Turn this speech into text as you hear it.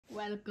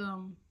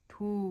Welcome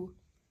to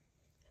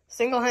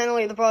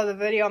single-handedly the part of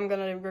the video I'm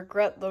gonna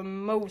regret the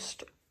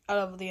most out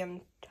of the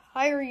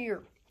entire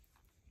year.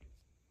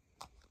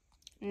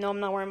 No, I'm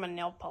not wearing my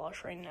nail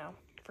polish right now.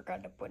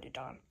 Forgot to put it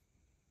on.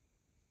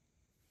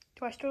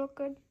 Do I still look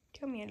good?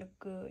 Tell me I look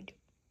good.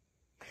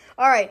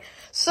 Alright,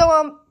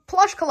 so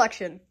Plush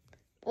collection.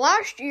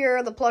 Last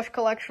year the Plush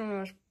collection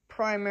was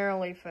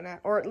primarily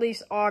FNAF, or at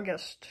least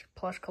August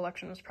Plush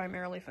collection was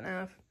primarily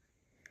FNAF.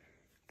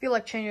 Feel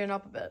like changing it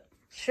up a bit.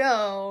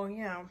 So,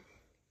 yeah.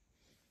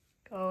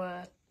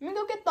 Let me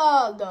go get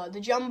the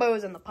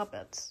jumbos and the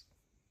puppets.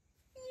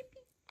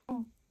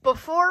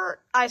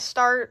 Before I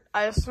start,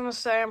 I just want to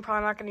say I'm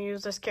probably not going to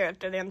use this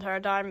character the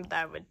entire time.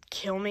 That would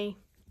kill me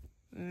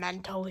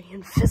mentally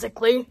and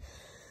physically.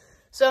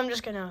 So I'm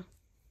just going to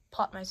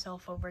plot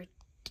myself over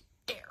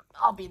there.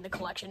 I'll be in the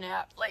collection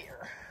app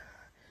later.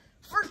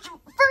 First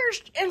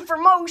and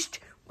foremost,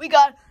 we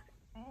got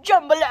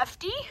Jumbo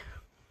Lefty.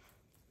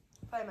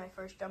 Probably my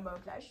first Jumbo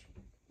plush.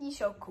 He's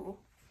so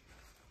cool.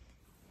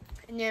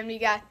 And then we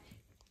got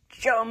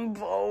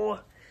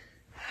Jumbo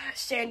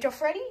Santa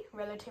Freddy,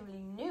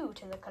 relatively new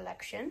to the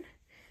collection.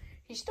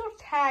 He's still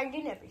tagged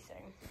and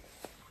everything.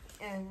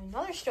 And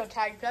another still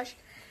tagged plush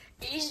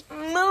is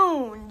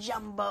Moon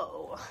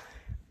Jumbo.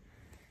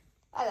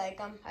 I like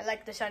him. I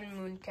like the Sun and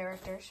Moon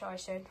character, so I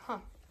said,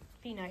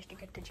 be nice to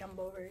get the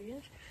Jumbo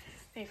versions.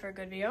 Maybe for a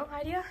good video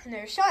idea. And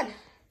there's Sun.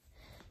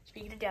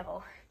 Speak of the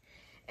devil.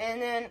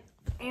 And then,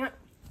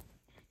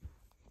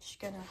 just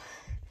gonna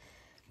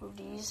move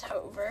these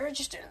over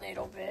just a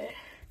little bit.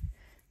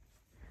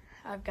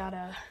 I've got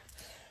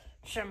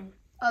some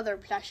other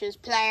plushes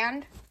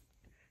planned.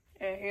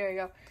 Here we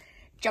go.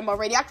 Jumbo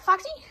Radioactive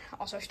Foxy,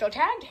 also still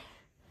tagged.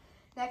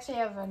 Next, I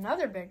have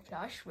another big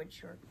plush,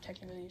 which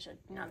technically is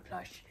not a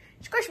plush.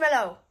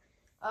 Squishmallow.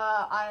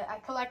 I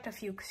collect a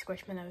few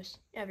Squishmallows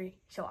every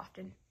so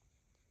often.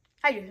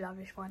 I just love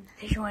this one.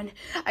 This one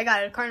I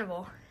got at a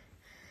carnival.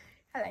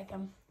 I like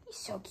him. He's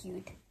so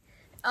cute.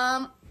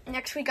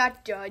 Next we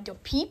got the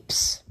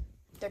Peeps.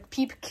 The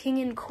Peep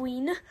King and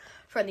Queen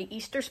from the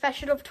Easter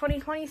special of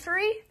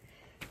 2023.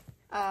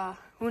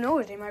 Who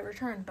knows? They might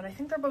return, but I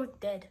think they're both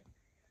dead.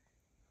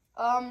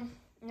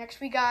 Next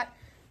we got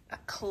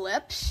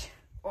Eclipse,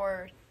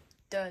 or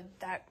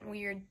that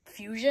weird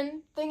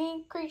fusion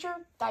thingy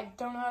creature. I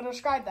don't know how to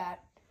describe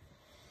that.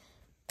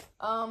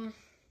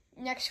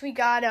 Next we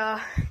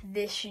got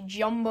this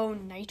Jumbo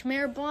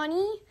Nightmare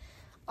Bunny,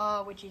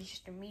 which is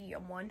just a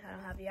medium one. I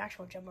don't have the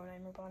actual Jumbo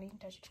Nightmare Bunny.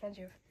 That's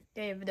expensive.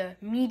 They have the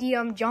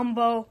medium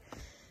Jumbo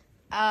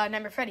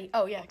Nightmare Freddy.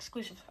 Oh yeah,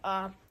 exclusive.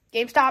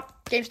 GameStop.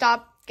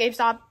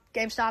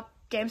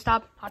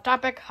 Hot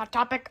Topic.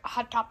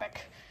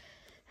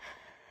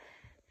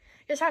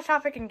 Is Hot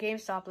Topic and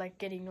GameStop like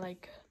getting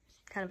like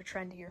kind of a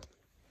trend here?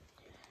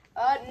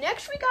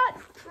 Next we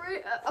got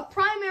a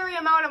primary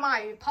amount of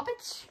my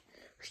puppets.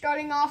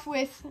 Starting off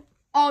with,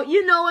 oh,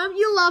 you know him,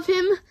 you love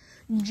him,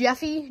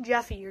 Jeffy,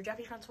 or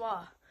Jeffy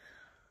Francois.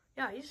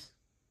 Yeah, he's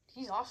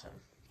awesome.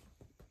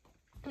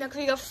 Next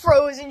we got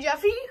Frozen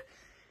Jeffy,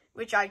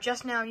 which I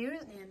just now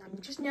used, and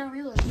I'm just now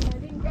realizing I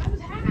didn't grab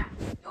his hat.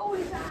 Oh,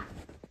 his hat.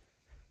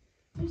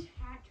 His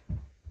hat.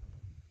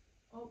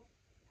 Oh,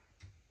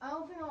 I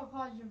don't think I'll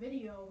pause the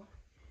video.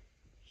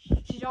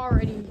 She's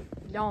already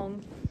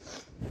long.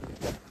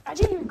 I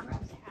didn't even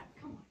grab his hat.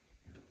 Come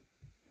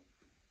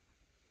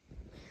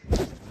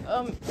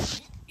on.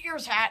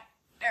 Here's hat.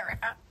 There,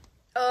 hat.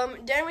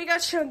 Then we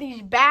got some of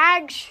these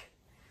bags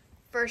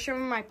for some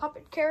of my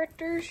puppet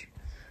characters.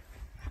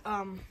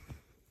 They'll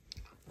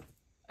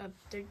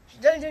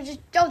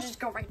just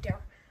go right there.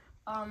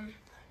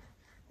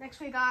 Next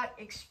we got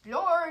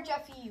Explorer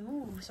Jeffy.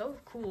 Ooh, so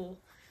cool.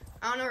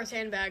 I don't know where his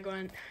handbag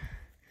went.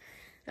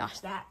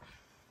 Lost that.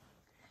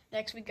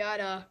 Next we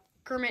got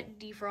Kermit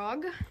the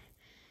Frog.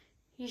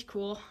 He's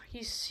cool.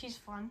 He's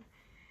fun.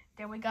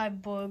 Then we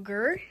got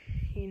Booger.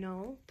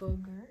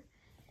 Booger.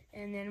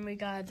 And then we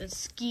got the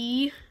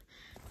Skiing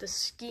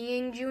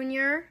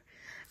Junior.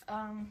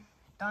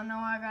 Don't know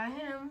why I got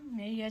him.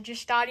 Maybe I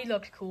just thought he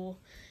looked cool.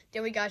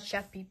 Then we got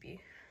Chef Pee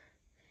Pee.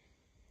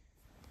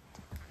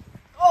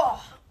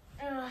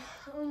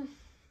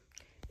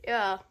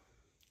 Yeah.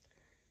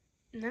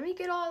 Let me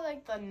get all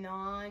like the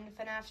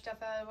non-FNAF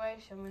stuff out of the way,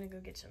 so I'm gonna go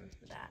get some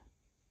of that.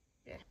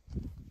 Yeah.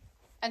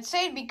 I'd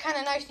say it'd be kind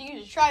of nice to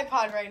use a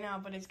tripod right now,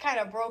 but it's kind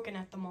of broken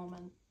at the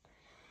moment.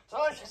 So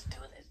let's just do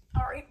this.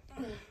 All right.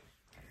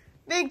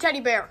 Big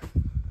teddy bear.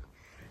 You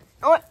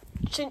know what?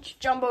 Since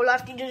Jumbo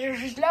Lefty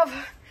deserves his love,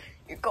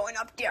 you're going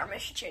up there,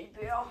 Mr. J.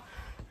 Bale.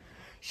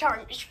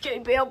 Sorry, Mr. J.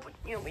 Bale, but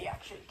nobody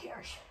actually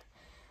cares.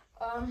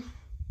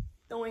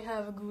 Then we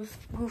have a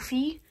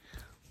Goofy.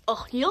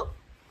 Oh, here.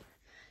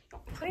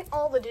 Putting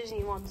all the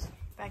Disney ones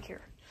back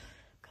here,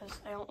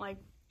 because I don't like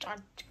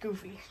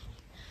Goofy.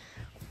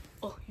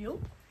 Oh, here.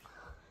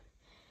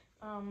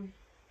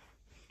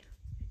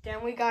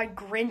 Then we got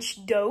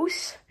Grinch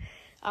Dose.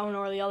 I don't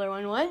know where the other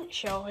one went,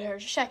 so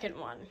here's the second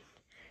one, in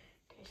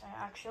case I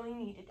actually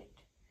needed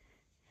it.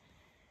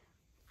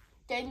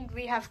 Then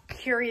we have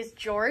Curious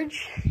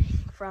George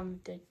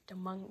from the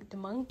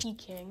Monkey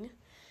King.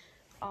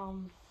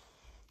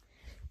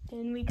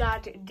 Then we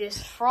got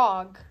this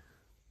frog.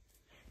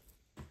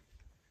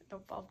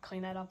 Nope, I'll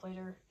clean that up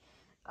later.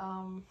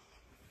 No,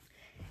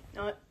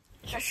 I'm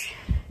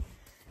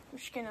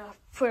just gonna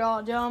put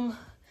all them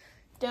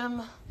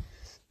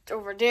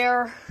over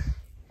there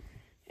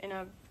in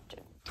a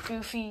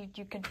Goofy.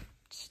 You could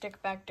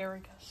stick back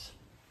there because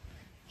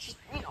just,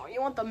 you know,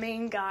 you want the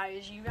main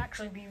guys. You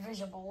actually be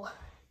visible.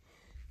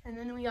 And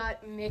then we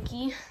got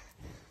Mickey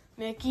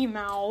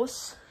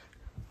Mouse.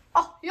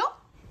 Oh, yep.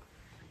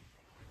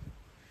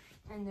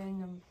 And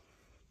then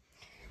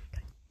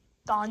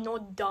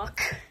Donald Duck.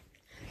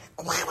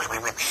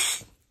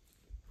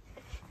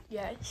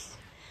 Yes.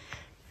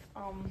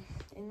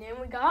 And then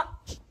we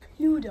got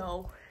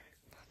Pluto.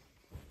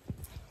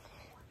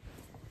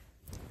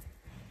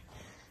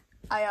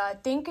 I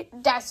think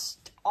that's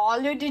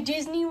all of the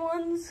Disney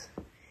ones,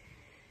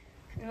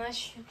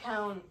 unless you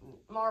count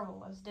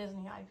Marvel as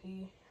Disney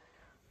IP.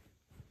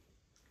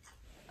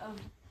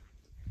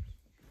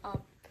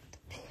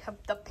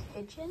 The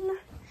pigeon.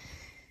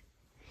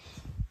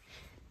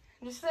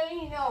 Just so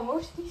you know,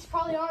 most of these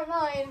probably aren't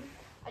mine.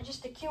 I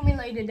just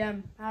accumulated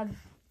them out of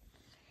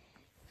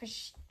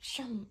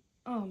some.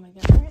 Oh my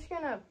god! I'm just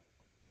gonna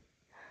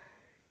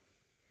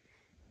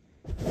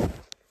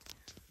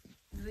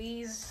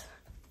these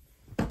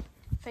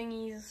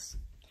thingies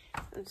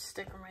and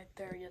stick them right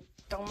there. You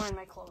don't mind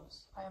my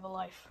clothes. I have a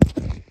life.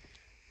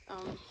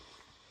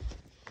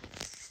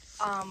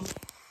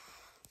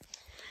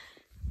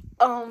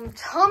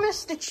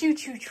 Thomas the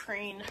Choo-Choo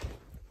Train.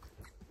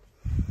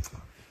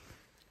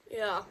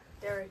 Yeah,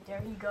 there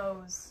he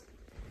goes.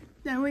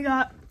 Then we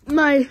got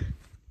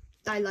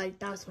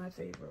that's my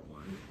favorite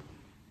one.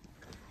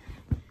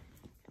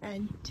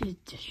 And the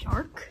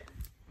shark.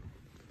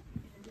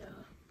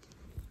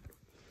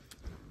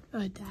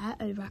 And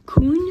a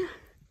raccoon.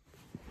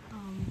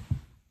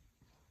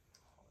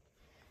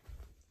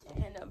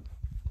 And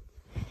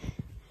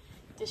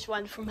this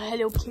one from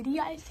Hello Kitty,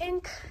 I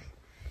think.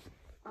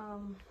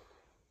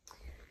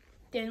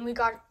 Then we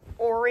got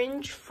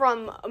Orange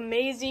from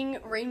Amazing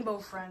Rainbow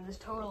Friends.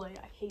 Totally,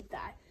 I hate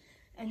that.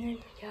 And then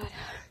we got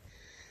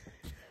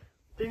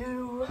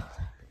Blue.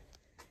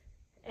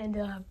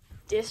 And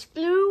this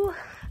blue,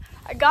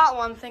 I got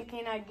one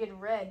thinking I'd get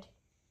red,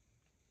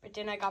 but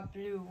then I got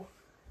blue.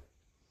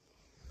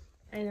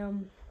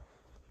 And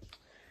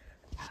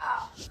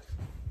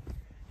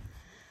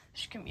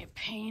this can be a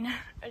pain.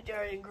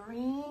 There's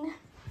green,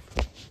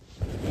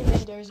 and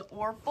then there's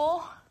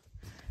Orphle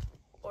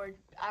or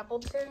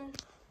Appleton,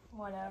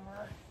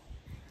 whatever.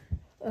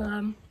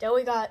 Then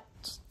we got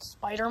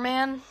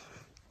Spider-Man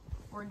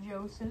or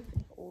Joseph,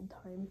 old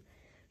time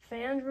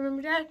fans.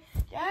 Remember that?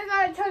 Yeah, I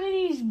got a ton of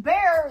these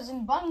bears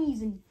and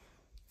bunnies and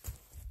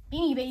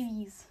beanie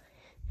babies.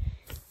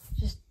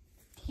 Just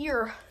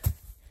here.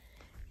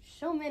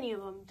 So many of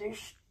them.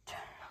 There's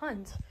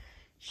tons.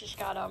 Just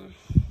got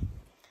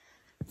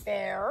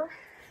bear,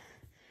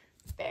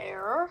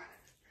 bear,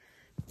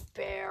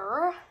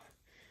 bear,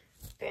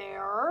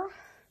 bear,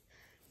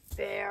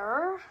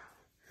 bear,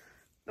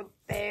 a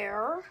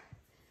bear,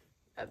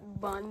 a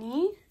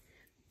bunny,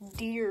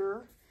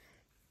 deer,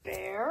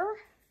 bear,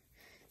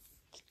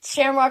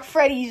 Shamrock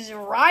Freddy's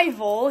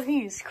rival,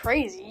 he's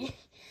crazy,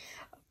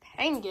 a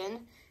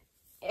penguin,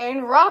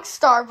 and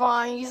Rockstar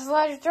Bonnie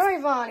 /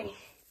 Joy Bonnie.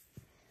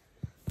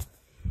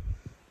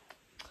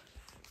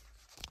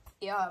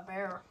 Yeah, a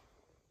bear.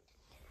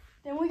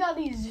 Then we got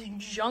these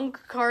junk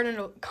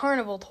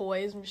carnival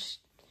toys. I'm just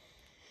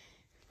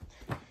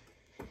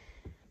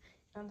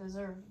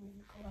undeserved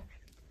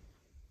collection.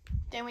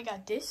 Then we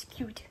got this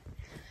cute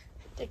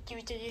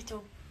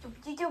little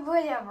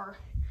whatever.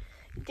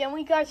 Then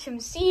we got some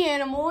sea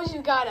animals. We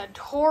got a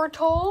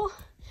turtle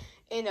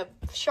and a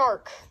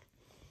shark.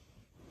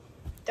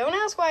 Don't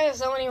ask why I have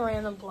so many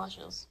random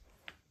plushes.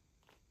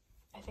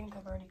 I think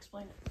I've already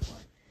explained it before.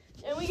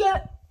 Then we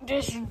got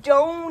this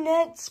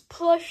donuts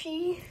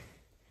plushie.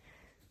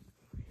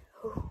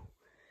 Oh.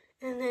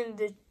 And then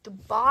the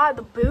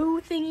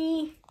boo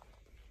thingy.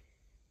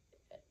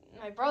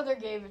 My brother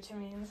gave it to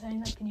me and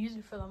saying I can use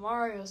it for the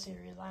Mario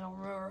series. I don't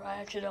remember. I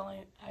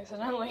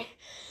accidentally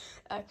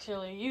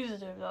actually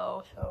used it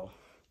though. So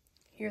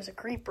here's a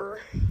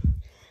creeper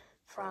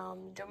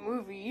from the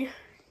movie.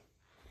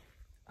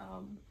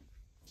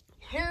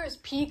 Here's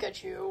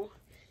Pikachu.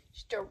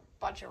 Just a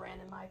bunch of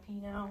random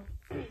IP now.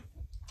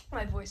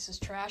 My voice is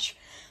trash.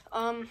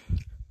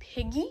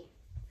 Piggy.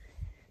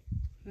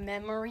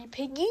 Memory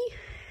Piggy.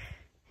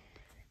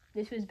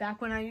 This was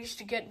back when I used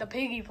to get the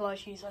Piggy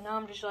plushie, so now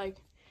I'm just like,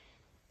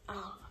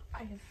 oh, I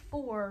have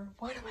 4.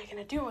 What am I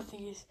gonna do with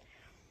these?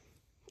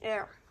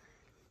 There.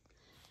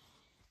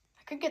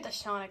 I could get the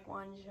Sonic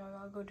one, so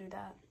I'll go do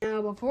that.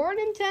 Now, before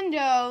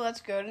Nintendo,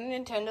 let's go to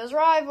Nintendo's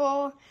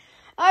rival.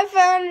 I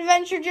found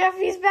Adventure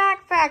Jeffy's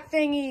backpack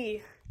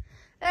thingy.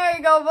 There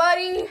you go,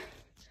 buddy.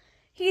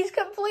 He's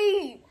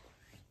complete.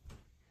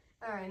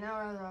 Alright, now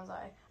where was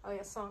I? Oh,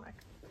 yeah, Sonic.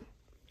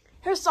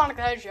 Here's Sonic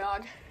the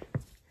Hedgehog.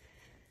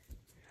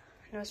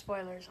 No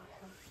spoilers on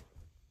him.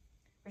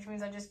 which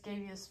means I just gave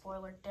you a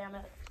spoiler, damn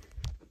it.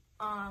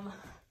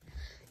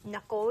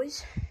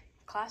 Knuckles,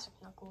 classic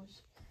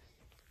Knuckles.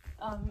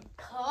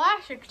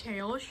 Classic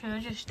Tails, I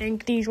just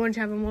think these ones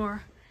have a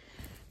more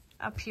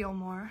appeal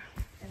more.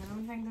 And I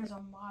don't think there's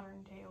a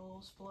modern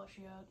Tails plush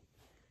yet.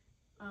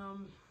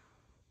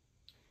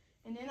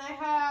 And then I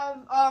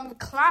have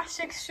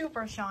classic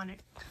Supersonic,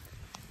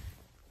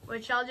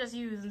 which I'll just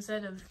use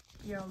instead of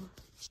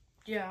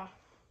yeah.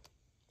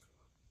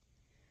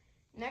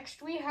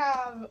 Next we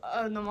have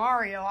the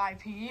Mario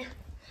IP.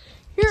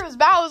 Here's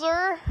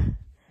Bowser.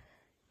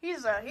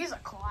 He's a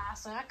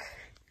classic.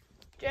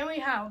 Then we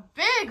have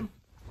Big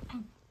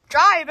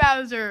Dry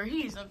Bowser.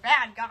 He's a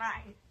bad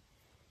guy.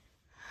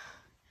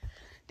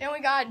 Then we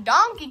got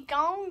Donkey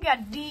Kong. We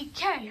got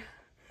DK.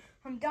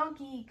 I'm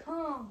Donkey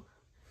Kong.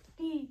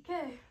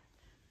 DK.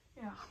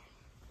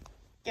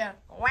 Yeah.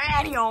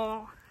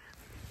 Wario.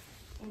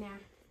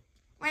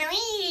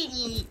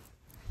 Luigi.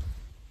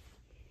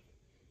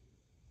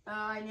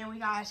 And then we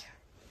got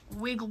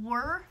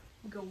Wiggler.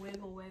 Go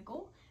wiggle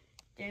wiggle.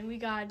 Then we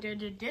got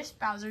this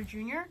Bowser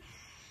Jr.,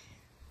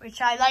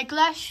 which I like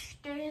less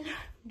than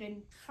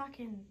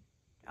fucking.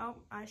 Oh,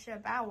 I said a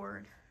bad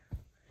word.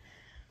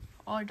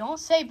 Oh, don't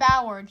say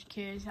bad words,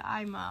 kids.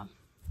 I'm a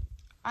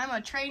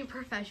trained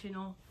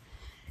professional.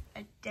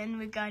 And then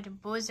we got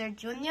Bowser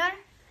Jr.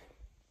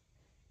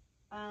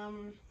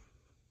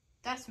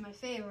 That's my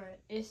favorite.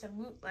 It's a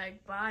bootleg,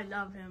 but I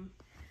love him.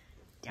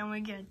 Then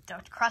we get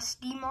the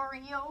Krusty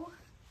Mario.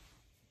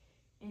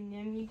 And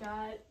then we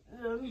got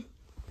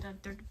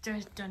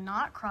the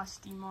not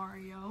Krusty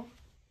Mario.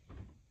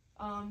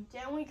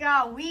 Then we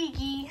got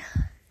Luigi.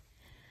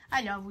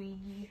 I love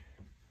Luigi.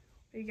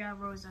 We got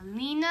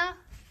Rosalina.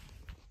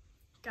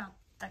 Got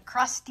the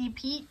Krusty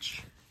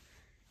Peach.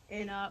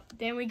 And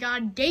then we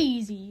got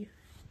Daisy.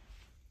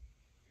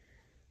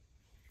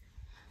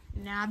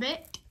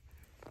 Nabbit.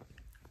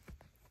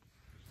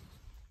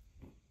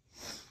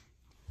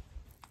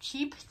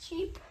 Cheep.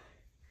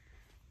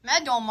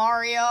 Meadow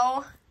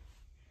Mario.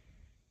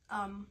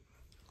 That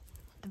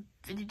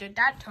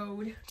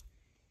Toad.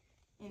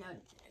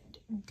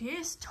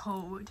 This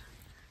Toad.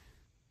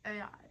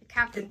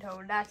 Captain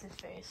Toad, that's his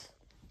face.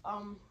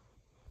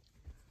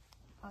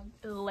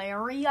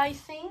 Larry, I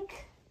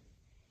think.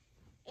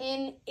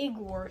 And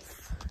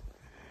Igworth.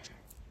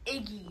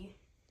 Iggy,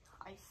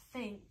 I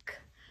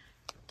think.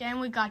 Then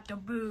we got the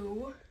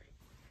Boo.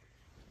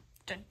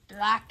 The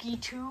Blacky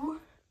 2.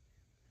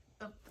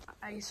 The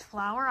Ice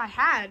Flower. I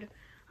had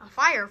a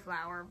Fire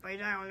Flower, but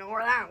I don't know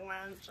where that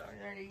went, so I'm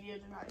gonna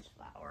use an Ice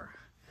Flower.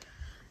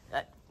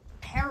 That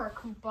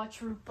Paracoopa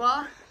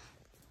Troopa.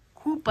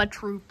 Koopa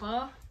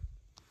Troopa.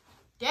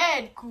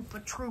 Dead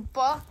Koopa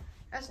Troopa.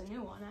 That's a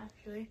new one,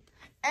 actually.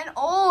 An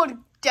old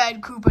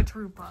dead Koopa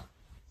Troopa.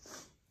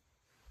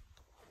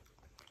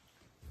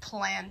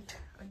 Plant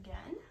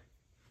again.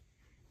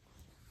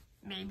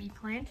 Maybe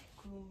Plant.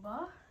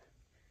 Goomba.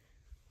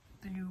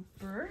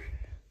 Blooper.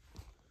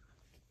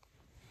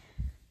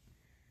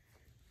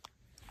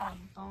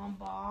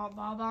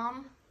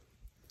 Bomb.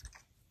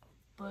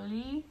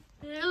 Bully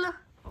Bill.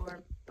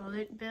 Or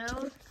Bullet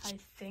Bill, I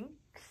think.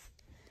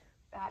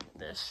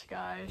 This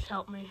guys,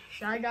 help me.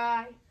 Shy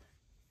Guy.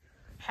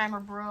 Hammer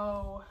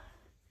Bro.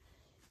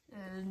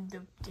 And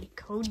the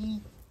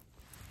Cody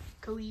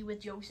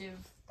with Joseph.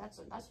 That's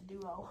a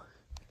duo.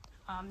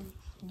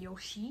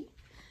 Yoshi.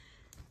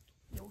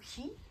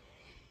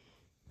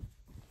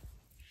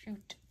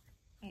 Shoot.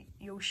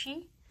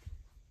 Yoshi.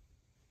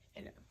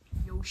 And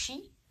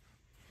Yoshi.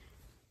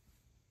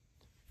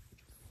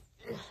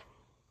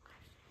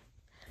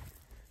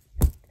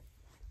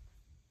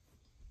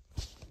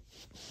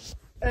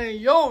 Hey,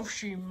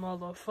 Yoshi,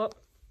 motherfucker.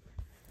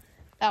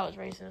 That was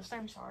racist.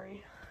 I'm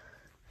sorry.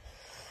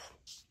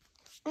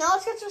 Now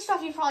let's get some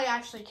stuff you probably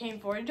actually came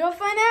for. The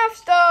FNAF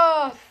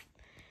stuff.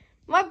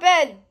 My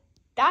bad.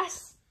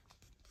 That's...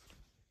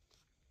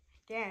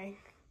 Dang.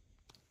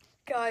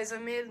 Guys, I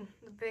made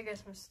the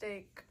biggest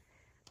mistake.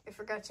 I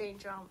forgot to say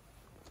Jump.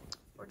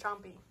 Or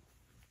Chompy.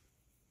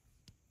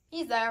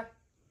 He's there.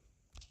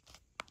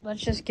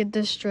 Let's just get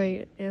this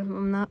straight. If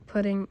I'm not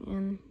putting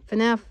in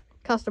FNAF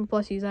custom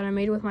plushies that I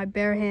made with my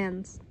bare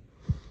hands,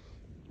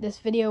 this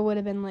video would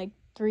have been like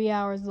 3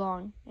 hours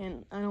long,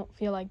 and I don't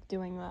feel like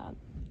doing that.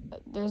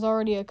 There's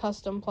already a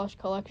custom plush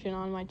collection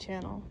on my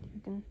channel.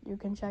 You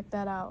can check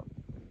that out.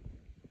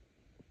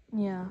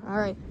 Yeah,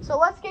 alright. So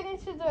let's get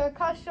into the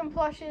custom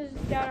plushes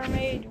that are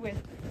made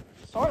with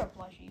sort of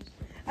plushies.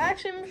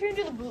 Actually, I'm going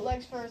to do the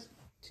bootlegs first.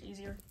 It's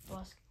easier.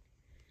 Plus.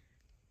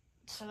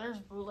 So there's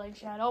bootleg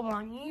Shadow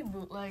Bunny,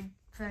 bootleg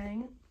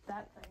thing,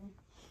 that thing.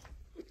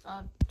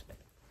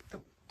 The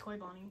Toy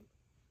Bunny.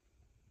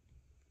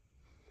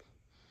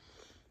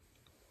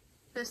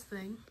 This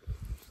thing.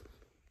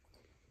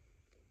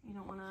 You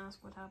don't want to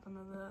ask what happened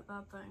to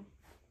that thing.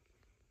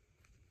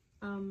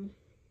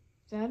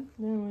 Dad?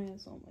 No,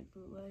 it's all my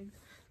bootleg.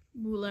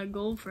 Bootleg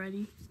Gold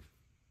Freddy.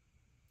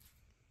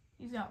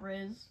 He's got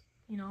Riz.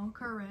 You know,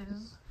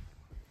 Riz.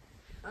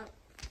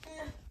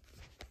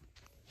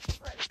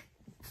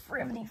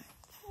 Freddy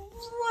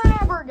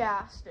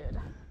flabbergasted.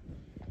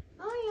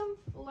 I am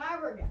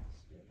flabbergasted.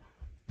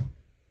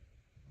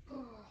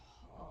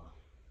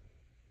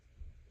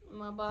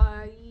 My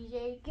body's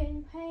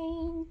aching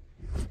pain.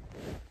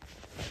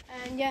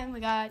 And yeah, we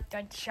got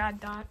that shot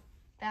dot.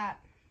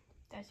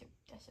 That's a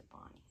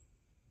Bonnie.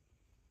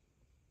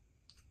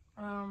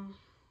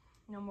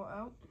 No more.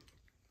 Oh,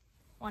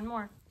 one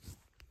more.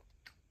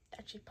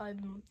 That's just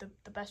probably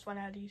the best one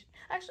I had to use.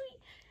 Actually,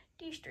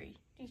 these three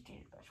are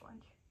the best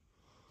ones.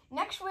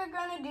 Next, we're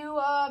gonna do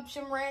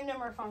some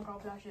random or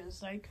Funko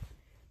plushes, like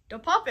the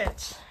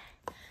puppets,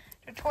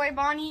 the Toy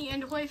Bonnie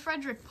and Toy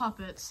Frederick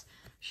puppets.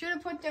 Should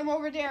have put them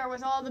over there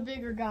with all the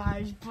bigger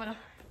guys, but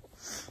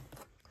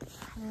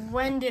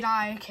when did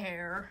I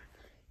care?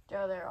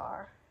 There they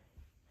are.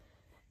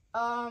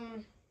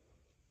 And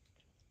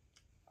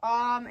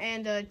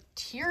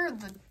here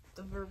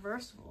the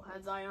reversible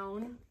heads I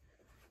own.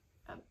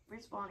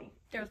 Where's Bonnie?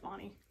 There's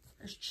Bonnie.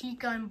 There's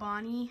Chica and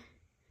Bonnie.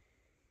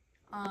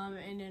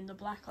 And then the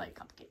Blacklight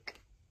Cupcake.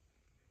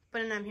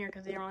 Putting them here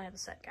because they only have a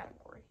set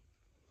category.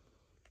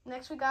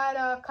 Next we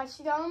got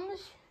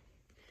customs.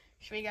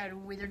 So we got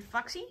Withered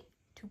Foxy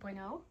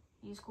 2.0.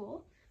 He's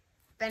cool.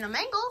 Phantom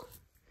Angle.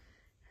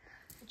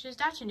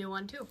 That's a new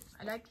one too.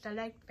 I like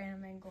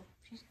Phantom Angle.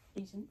 She's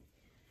decent.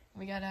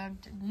 We got a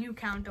new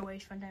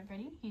Countaway Funtime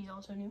Freddy. He's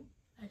also new,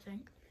 I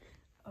think.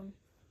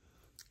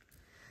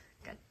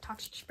 Got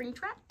Toxic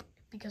Springtrap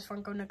because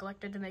Funko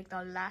neglected to make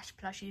the last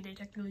plushie they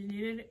technically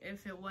needed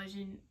if it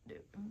wasn't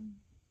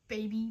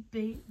baby.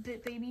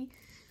 And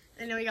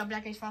then we got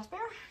Black Ace Frost Bear.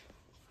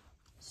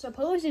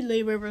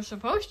 Supposedly we were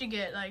supposed to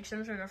get like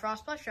some sort of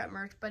Frost Plush Trap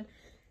merch, but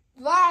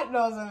that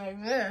doesn't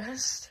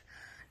exist.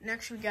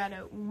 Next we got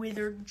a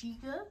Withered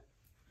Chica.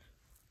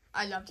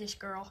 I love this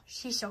girl.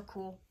 She's so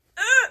cool.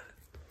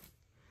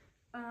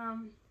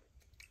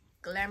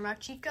 Glamrock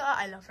Chica.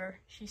 I love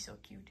her. She's so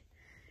cute.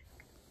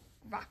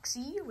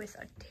 Roxy with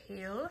a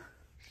tail.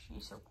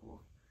 She's so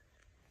cool.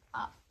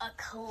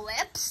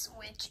 Eclipse,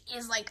 which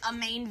is like a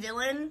main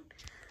villain.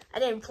 I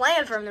didn't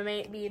plan for him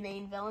to be a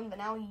main villain, but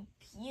now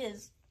he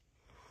is.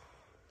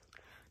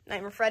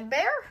 Nightmare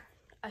Fredbear.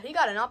 He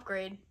got an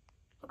upgrade.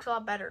 Looks a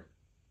lot better.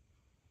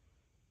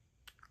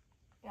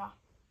 Yeah.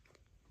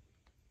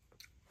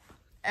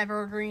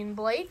 Evergreen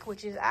Blake,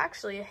 which is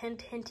actually a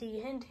hint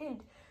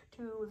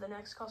to the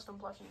next custom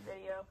plushie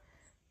video.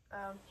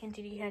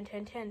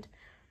 Hint.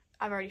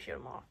 I've already showed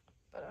them off,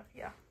 but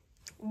yeah.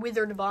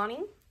 Withered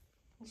Bonnie,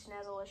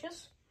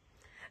 Snazzalicious.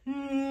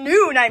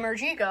 New Nightmare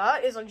Chica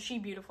isn't she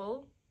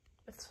beautiful?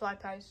 With Sly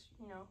Pie's,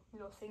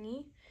 little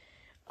thingy.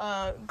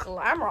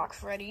 Glamrock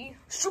Freddy,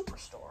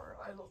 Superstar.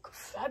 I look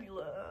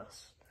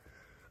fabulous.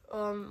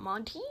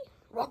 Monty,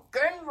 Rock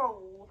and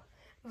Roll.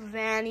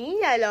 Vanny,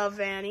 I love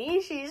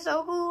Vanny. She's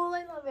so cool.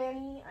 I love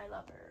Vanny. I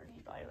love her.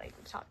 He's probably like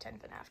the top 10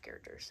 FNAF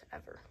characters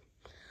ever.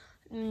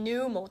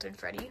 New Molten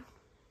Freddy.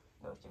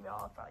 Most of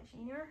y'all have probably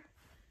seen her.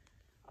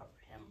 Or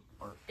him.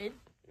 Or it.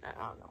 I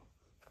don't know.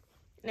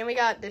 And then we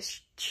got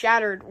this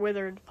shattered,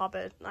 withered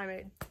puppet I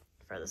made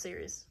for the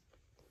series.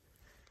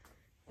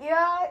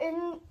 Yeah,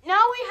 and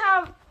now we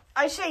have,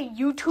 I say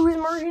YouTube's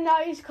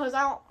merchandise because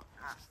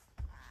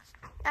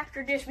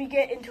after this we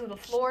get into the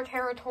floor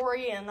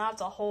territory and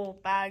that's a whole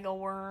bag of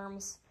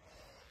worms.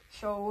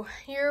 So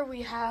here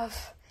we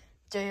have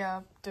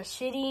the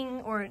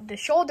sitting or the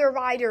shoulder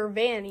rider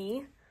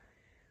Vanny.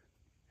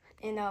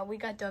 And we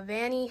got the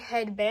Vanny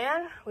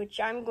headband, which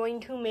I'm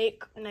going to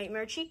make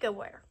Nightmare Chica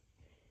wear.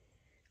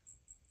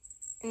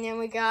 And then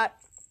we got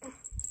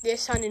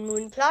this Sun and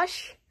Moon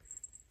plush.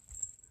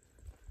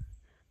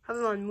 I have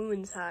them on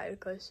Moon side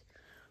because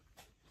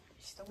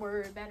it's the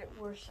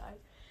worst side.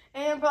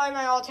 And probably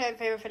my all-time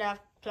favorite FNAF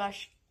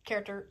plush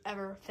character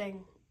ever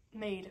thing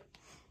made.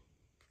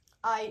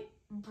 I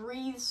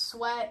breathe,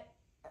 sweat,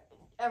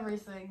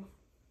 everything.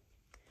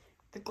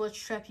 The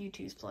Glitch Trap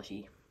U2's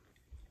plushie.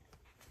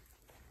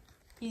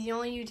 He's the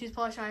only U2's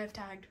plush I have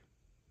tagged.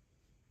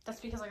 That's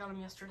because I got him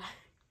yesterday.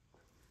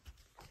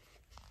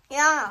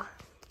 Yeah.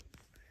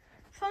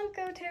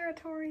 Funko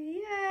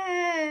territory,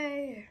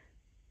 yay!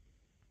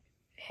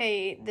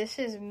 Hey, this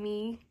is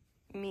me.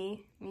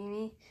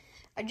 I'm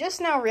just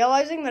now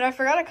realizing that I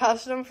forgot a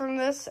custom from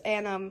this,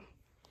 and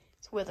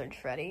it's Withered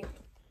Freddy.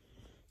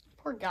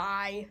 Poor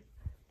guy.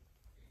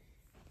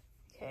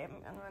 Okay,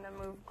 I'm gonna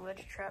move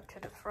Glitch Trap to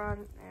the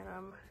front,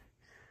 and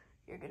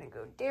you're gonna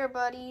go there,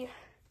 buddy.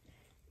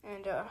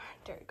 And there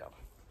you go.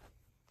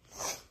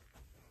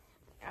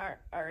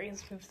 Alright,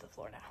 let's move to the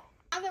floor now.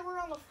 Now that we're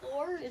on the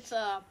floor, it's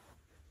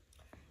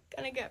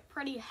gonna get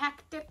pretty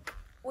hectic,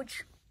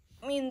 which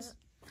means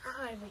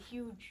I have a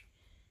huge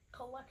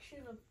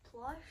collection of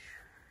plush.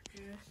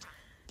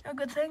 No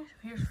good things.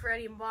 Here's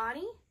Freddy and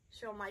Bonnie.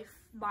 So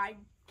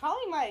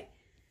probably my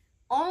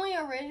only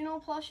original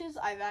plushes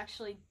I've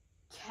actually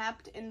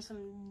kept in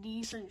some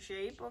decent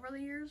shape over the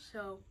years.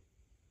 So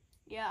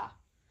yeah.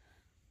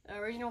 The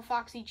original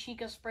Foxy,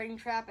 Chica,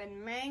 Springtrap,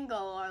 and Mango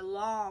are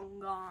long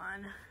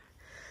gone.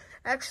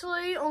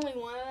 Actually, only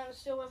one of them is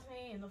still with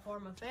me in the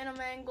form of Phantom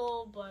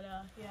Angle, but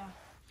yeah.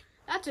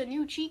 That's a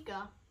new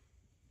Chica.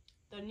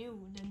 The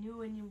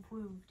new and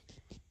improved.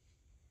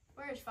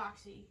 Where's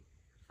Foxy?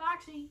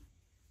 Foxy.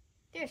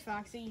 There's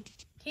Foxy.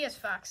 Here's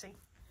Foxy.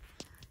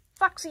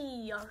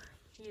 Foxy.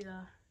 He's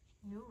a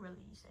new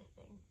release, I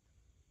think.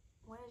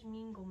 Where's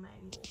Mingle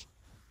Mangle?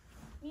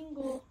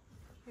 Mingle.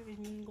 Here's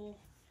Mingle.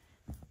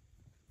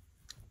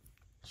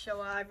 So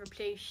I've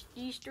replaced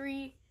these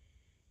three.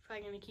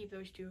 Probably gonna keep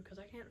those two because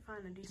I can't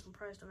find a decent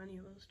price of any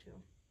of those two.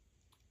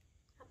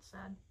 That's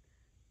sad.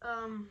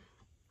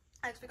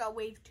 Next we got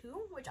Wave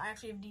 2, which I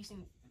actually have a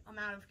decent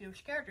amount of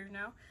ghost characters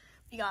now.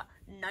 We got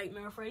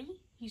Nightmare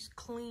Freddy. He's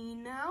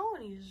clean now,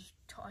 and he's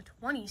a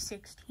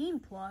 2016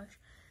 plush.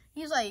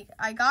 He's like,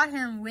 I got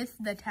him with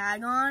the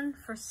tag on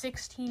for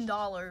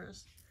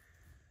 $16.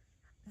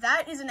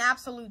 That is an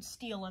absolute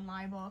steal in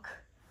my book.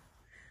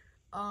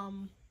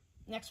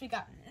 Next we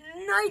got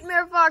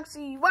Nightmare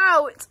Foxy.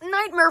 Wow, it's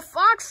Nightmare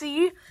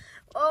Foxy.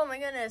 Oh my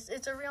goodness,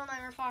 it's a real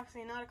Nightmare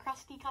Foxy, not a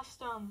crusty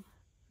custom.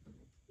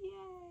 Yay.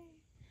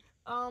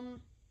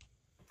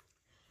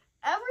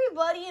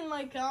 Everybody in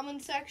my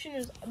comment section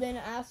has been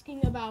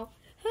asking about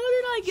how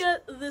did I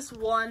get this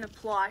one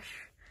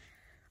plush?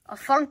 A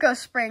Funko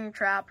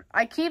Springtrap.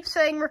 I keep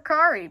saying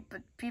Ricari,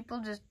 but people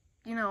just,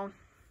 you know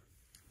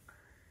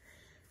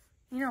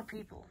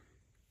people.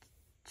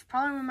 It's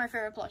probably one of my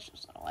favorite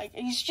plushes. So, like,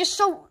 he's just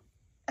so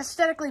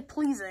aesthetically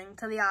pleasing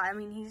to the eye. I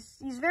mean,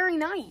 he's very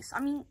nice.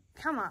 I mean,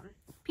 come on.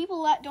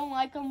 People that don't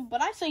like him,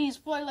 but I say he's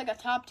probably like a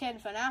top 10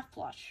 FNAF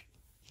plush.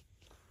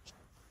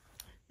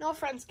 No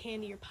offense,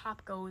 Candy or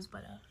Pop Goes,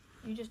 but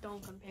you just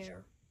don't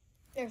compare.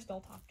 They're still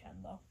top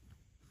 10 though.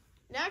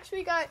 Next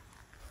we got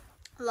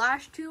the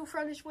last two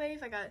from this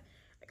wave. I got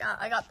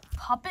the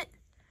puppet.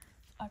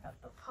 I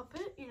got the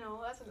puppet. You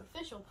know, that's an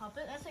official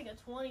puppet. That's like a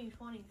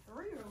 2023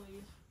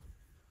 release.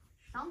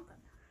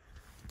 Something.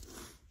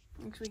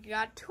 Next we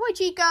got Toy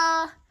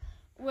Chica,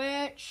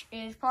 which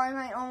is probably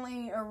my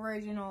only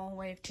original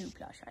Wave 2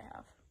 plush I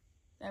have.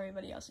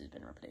 Everybody else has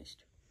been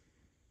replaced.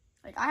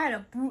 Like, I had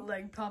a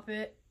bootleg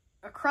puppet,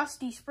 a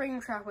Krusty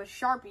Springtrap with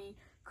Sharpie,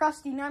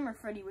 Krusty Nightmare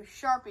Freddy with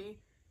Sharpie.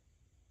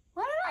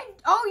 What did I...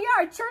 Oh,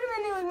 yeah, I turned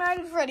him into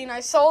Ignited Freddy and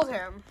I sold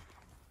him.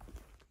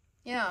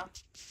 Yeah.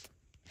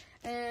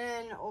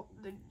 And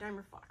the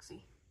Nightmare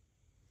Foxy.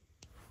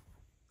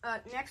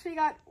 Next we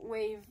got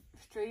Wave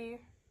 3.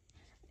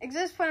 At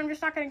this point, I'm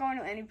just not going to go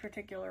into any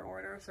particular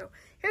order. So,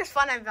 here's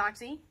Funtime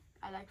Foxy.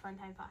 I like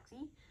Funtime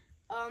Foxy.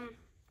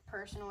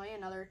 Personally,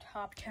 another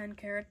top 10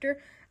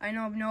 character. I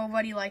know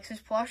nobody likes this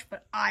plush,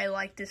 but I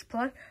like this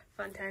plush.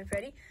 Funtime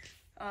Freddy.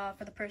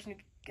 For the person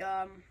who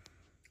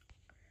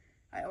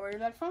I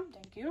ordered that from,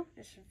 thank you.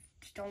 This is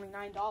just only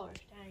 $9.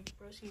 Dang,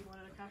 Broski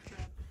wanted a cash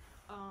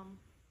grab.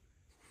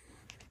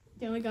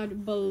 Then we got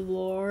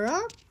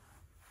Ballora.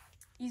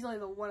 Easily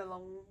one of the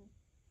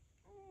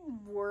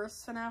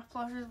worst FNAF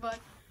plushes, but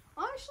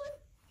honestly,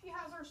 she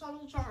has her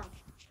subtle charm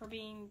for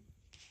being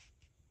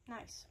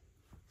nice.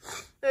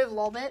 There's a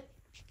little bit.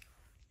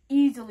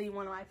 Easily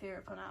one of my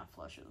favorite FNAF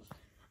plushes.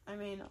 I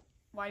mean,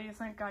 why do you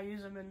think I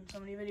use them in so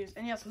many videos?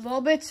 And yes,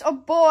 Lolbit's a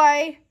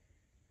boy.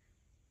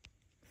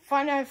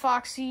 Funtime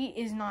Foxy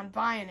is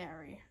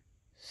non-binary.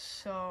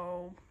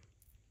 So,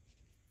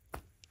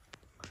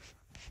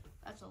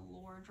 that's a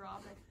lore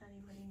drop if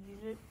anybody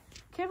needs it.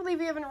 Can't believe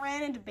we haven't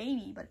ran into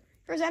Baby, but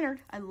here's Ennard.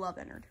 I love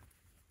Ennard.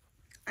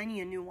 I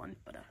need a new one,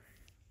 but,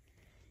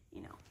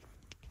 you know.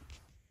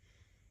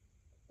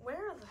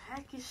 Where the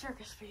heck is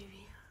Circus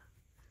Baby?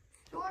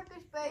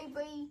 Circus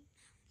Baby!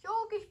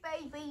 Circus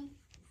Baby!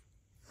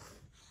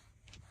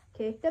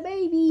 Kick the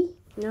baby.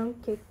 No,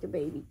 kick the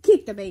baby.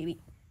 Kick the baby.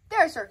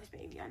 There's Circus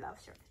Baby. I love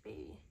Circus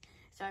Baby.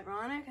 It's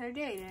ironic they're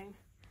dating.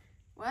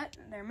 What?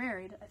 They're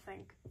married, I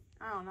think.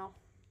 I don't know.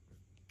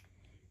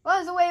 What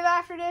was the wave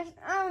after this?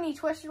 I only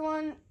twisted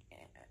one.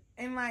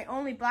 And my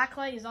only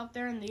blacklight is up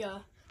there in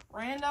the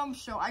random.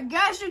 So I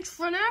guess it's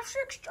FNAF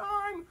 6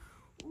 time.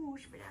 Ooh,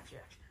 it's FNAF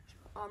 6.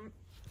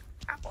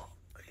 Apple.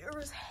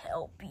 Here's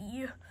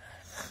Helpy.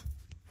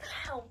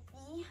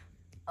 Helpy.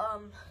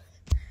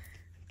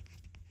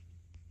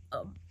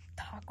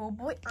 Taco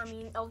Boy. I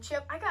mean, El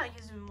Chip. I gotta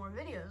use him in more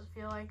videos. I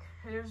feel like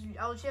there's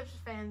El Chip's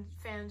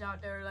fans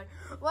out there like,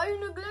 why you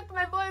neglect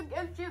my boy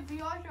El Chip?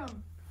 Be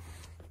awesome.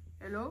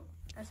 Hello?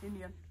 That's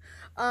Indian.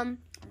 I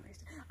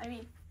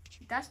mean,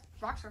 that's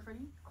Rockstar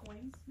Freddy.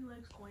 Coins. He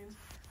likes coins.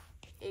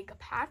 Egg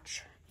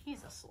Patch.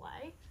 He's a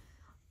sleigh.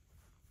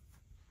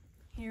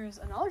 Here's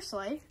another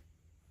sleigh.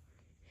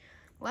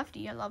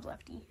 Lefty. I love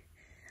Lefty.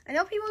 I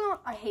know people don't.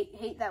 I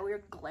hate that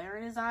weird glare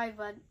in his eye,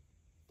 but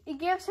it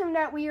gives him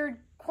that weird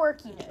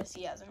quirkiness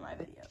he has in my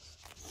videos.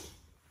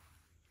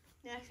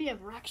 Next we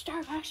have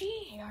Rockstar Foxy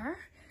here.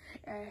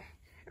 Yeah.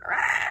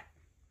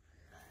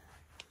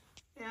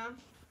 I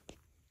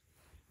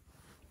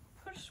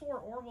could have swore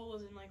Orville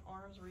was in like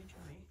arm's reach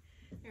of me.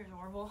 Here's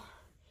Orville.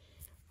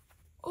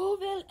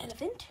 Orville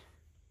Elephant.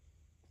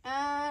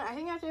 And I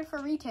think that's it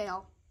for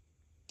retail.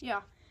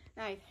 Yeah.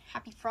 Nice.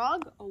 Happy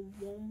Frog, a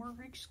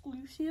Walmart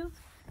exclusive.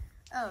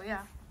 Oh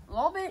yeah.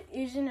 Lolbit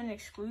isn't an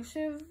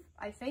exclusive.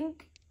 I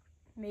think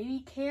maybe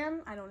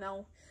Cam. I don't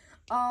know.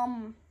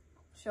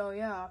 So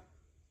yeah.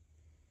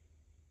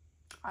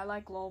 I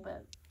like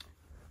Lolbit.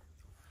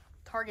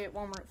 Target,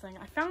 Walmart thing.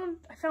 I found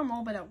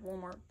Lolbit at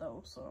Walmart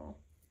though, so.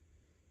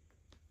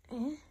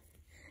 And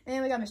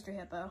we got Mr.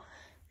 Hippo.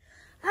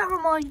 That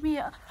reminds me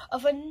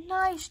of a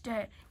nice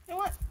day. You know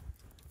what?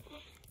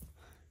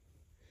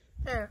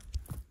 There.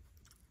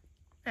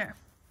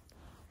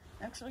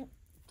 Actually,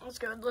 let's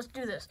go. Let's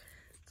do this.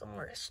 It's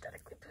more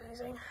aesthetically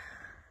pleasing.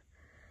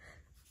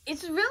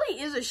 It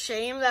really is a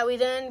shame that we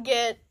didn't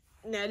get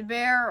Ned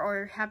Bear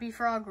or Happy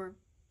Frog, or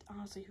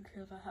honestly, who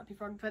cares about Happy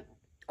Frog? But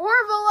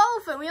Orville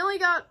Elephant. We only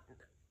got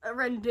a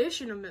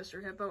rendition of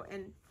Mr. Hippo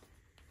and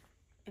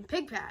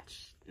Pig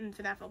Patch in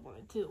FNAF 1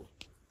 and 2.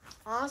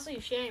 Honestly,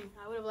 a shame.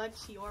 I would have liked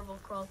to see Orville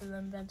crawl through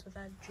them vents with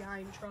that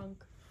giant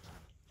trunk.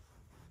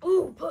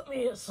 Ooh, put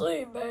me to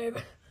sleep, babe.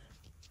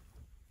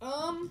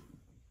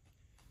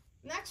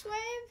 Next wave.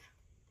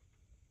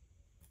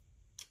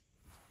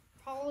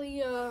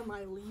 Probably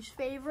my least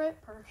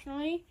favorite,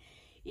 personally.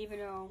 Even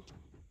though,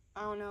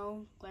 I don't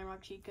know,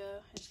 Glamrock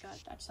Chica has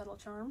got that subtle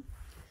charm.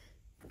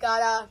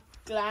 Got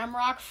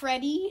Glamrock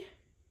Freddy.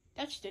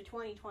 That's the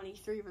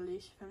 2023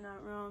 release, if I'm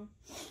not wrong.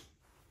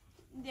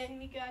 Then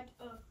we got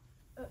a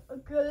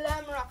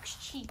Glamrock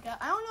Chica.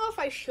 I don't know if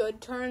I should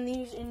turn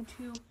these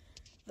into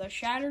the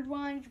Shattered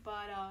ones,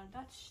 but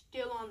that's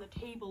still on the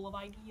table of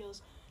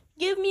ideas.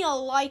 Give me a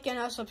like and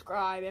a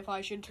subscribe if I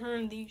should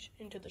turn these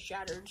into the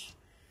Shattereds.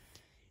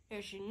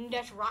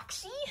 That's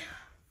Roxy.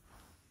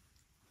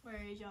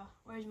 Where's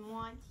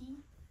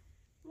Monty?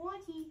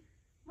 Monty.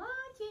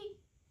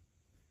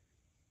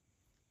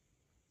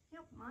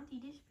 Yep, Monty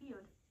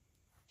disappeared.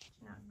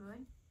 It's not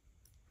good.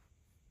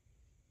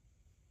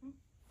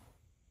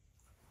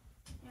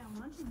 Yeah,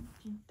 Monty,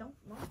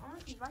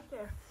 Monty's right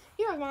there.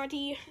 Here's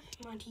Monty.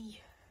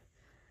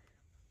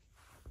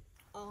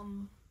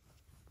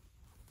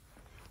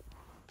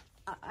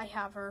 I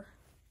have her.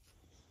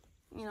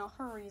 You know,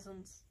 her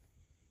reasons.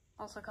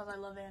 Also, because I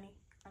love Annie.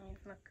 I mean,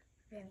 look,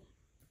 Annie.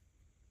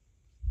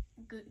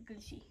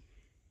 Good she.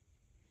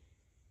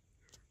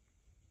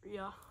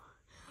 Yeah.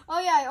 Oh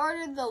yeah, I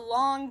ordered the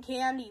Long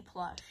Candy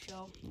plush.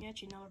 So,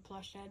 that's another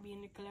plush that'd be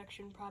in the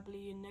collection,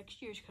 probably in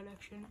next year's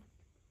collection.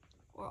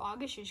 Or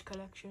August's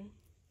collection.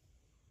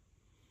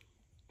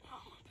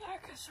 Oh, my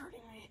back is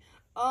hurting me.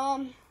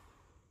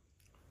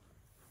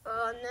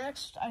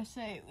 Next, I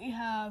say we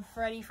have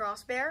Freddy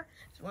Frostbear.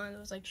 It's one of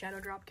those, like, Shadow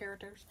Drop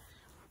characters.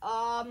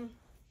 And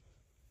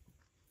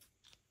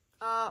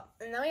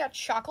then we got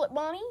Chocolate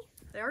Bonnie.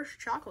 There's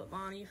Chocolate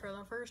Bonnie for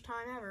the first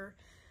time ever.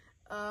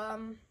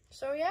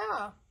 So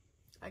yeah.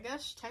 I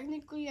guess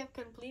technically I've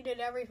completed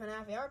every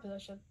FNAF AR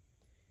position.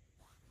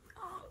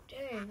 Oh,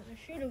 dang. I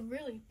should have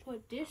really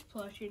put this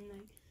plush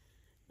in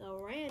the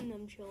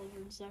random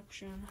children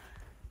section.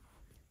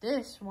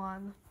 This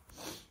one.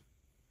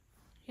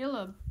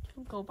 He'll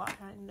go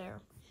behind there.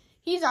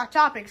 He's Hot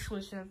Topic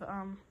exclusive.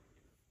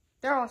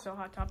 They're also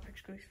Hot Topic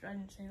exclusive. I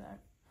didn't say that.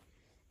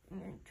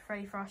 And then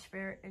Freddy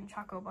Frostbear and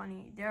Choco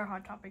Bunny, they're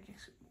Hot Topic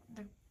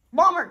the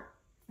Walmart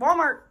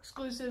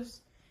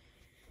exclusives.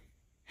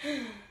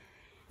 I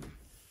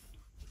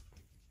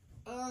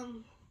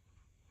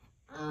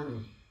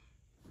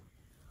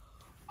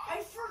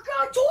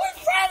forgot Toy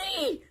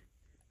Freddy!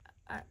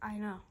 I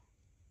know.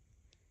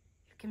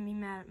 You can be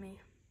mad at me.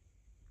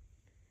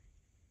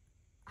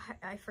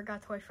 I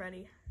forgot Toy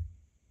Freddy.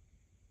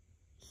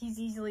 He's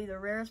easily the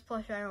rarest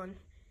plush I own.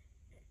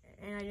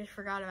 And I just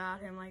forgot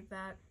about him like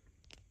that.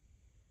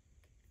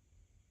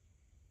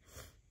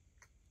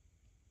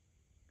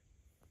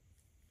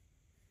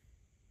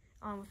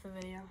 On with the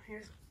video.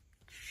 Here's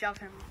shove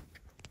him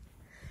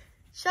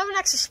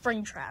next to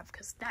Springtrap,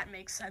 because that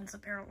makes sense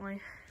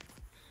apparently.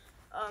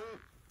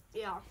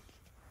 Yeah.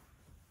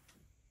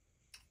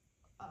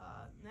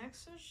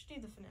 Next, let's just do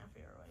the FNAF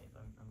AR wave.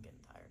 I'm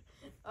getting tired.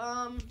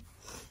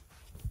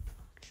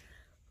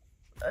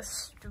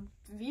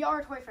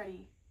 VR Toy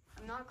Freddy.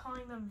 I'm not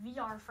calling them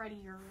VR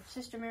Freddy or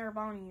Sister Mary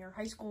Bonnie or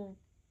high school.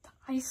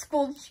 I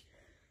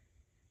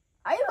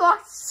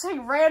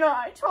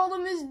told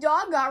him his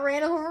dog got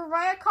ran over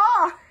by a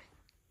car.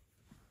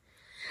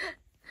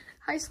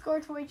 High Score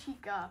Toy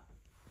Chica.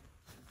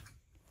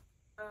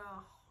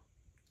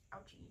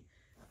 Ouchie.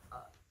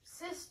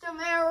 System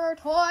Error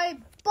Toy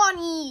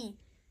Bunny.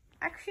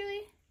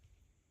 Actually,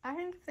 I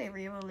think if they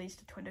re-released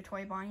the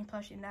Toy Bunny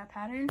plush in that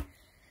pattern,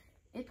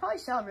 it'd probably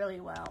sell really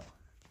well.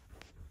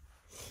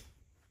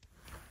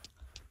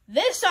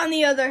 This, on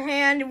the other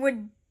hand,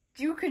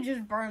 you could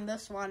just burn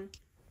this one.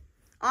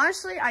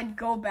 Honestly, I'd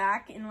go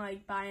back and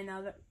like buy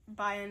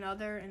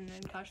another, and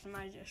then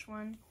customize this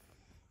one.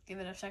 Give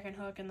it a second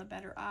hook and the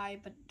better eye,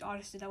 but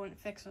honestly, that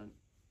wouldn't fix it.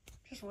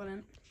 Just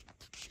wouldn't.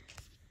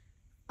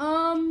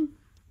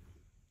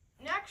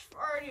 Next for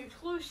our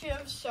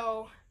exclusives,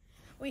 so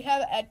we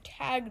have a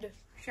tagged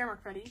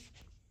Shamrock Freddy.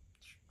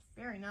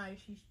 Very nice.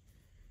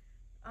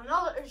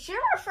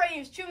 Shamrock Freddy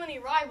has too many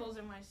rivals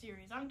in my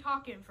series. I'm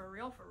talking for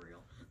real.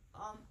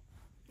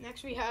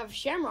 Next we have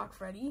Shamrock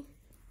Freddy.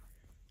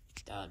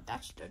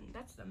 That's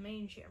the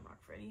main Shamrock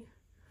Freddy.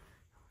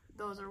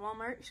 Those are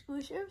Walmart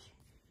exclusives.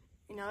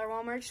 Another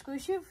Walmart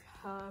exclusive.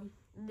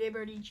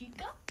 Liberty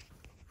Chica.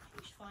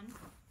 She's fun.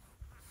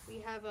 We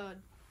have a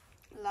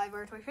Live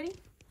Art Toy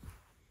Freddy.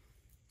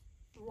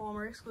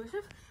 Walmart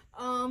exclusive.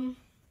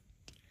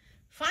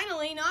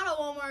 Finally, not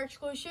a Walmart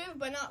exclusive,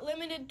 but not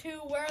limited to.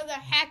 Where the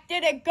heck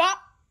did it go?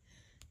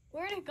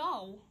 Where'd it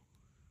go?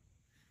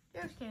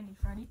 There's Candy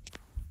Freddy.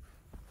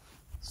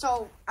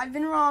 So, I've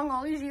been wrong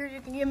all these years. You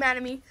can get mad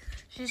at me.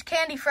 She's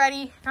Candy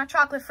Freddy, not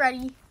Chocolate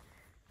Freddy.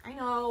 I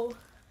know.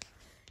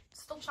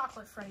 It's still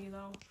Chocolate Freddy,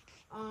 though.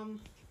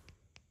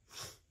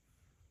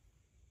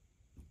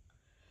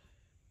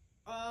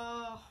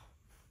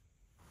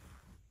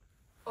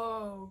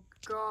 Oh,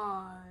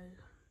 God.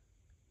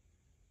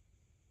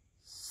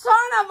 Son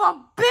of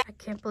a bitch! I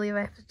can't believe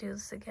I have to do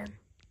this again.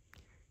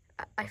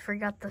 I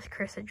forgot the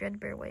Curse of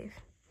Dreadbear wave.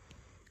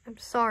 I'm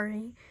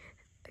sorry.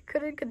 I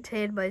couldn't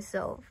contain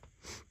myself.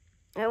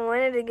 I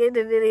wanted to get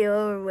the video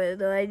over with,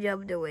 so I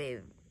jumped a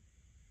wave.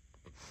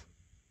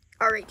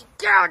 Alright,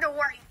 get out of the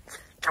way!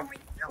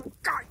 Oh,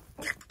 God.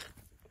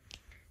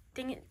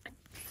 Dang it.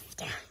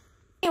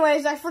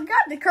 Anyways, I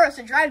forgot the Curse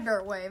of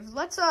Dreadbear wave.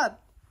 Let's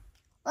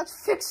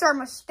fix our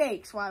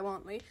mistakes, why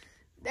won't we?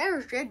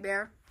 There's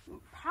Dreadbear.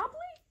 Probably,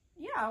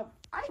 yeah,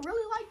 I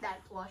really like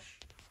that plush.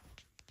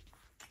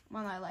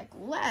 One I like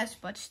less,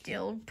 but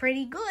still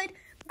pretty good.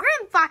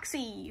 Grand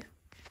Foxy!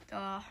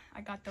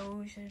 I got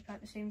those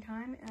at the same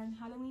time as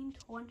Halloween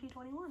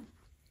 2021.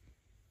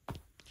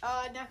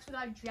 Next we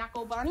got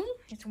Jacko Bonnie.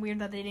 It's weird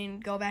that they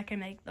didn't go back and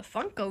make the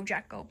Funko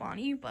Jacko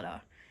Bonnie,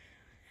 but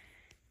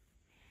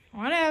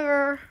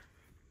whatever.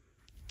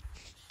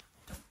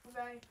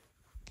 Okay.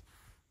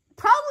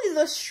 Probably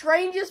the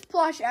strangest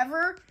plush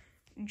ever.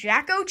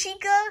 Jacko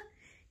Chica.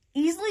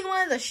 Easily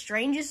one of the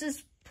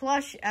strangest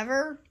plush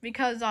ever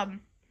because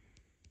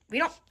we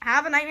don't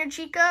have a Nightmare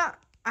Chica.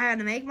 I had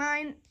to make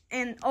mine.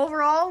 And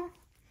overall,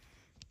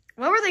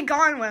 what were they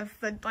going with?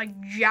 The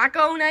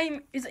Jacko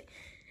name? Is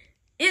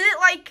it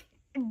like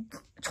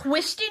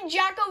Twisted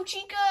Jacko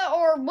Chica,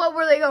 or what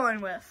were they going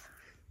with?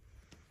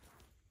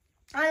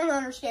 I don't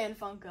understand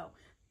Funko.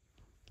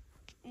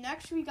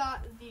 Next we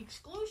got the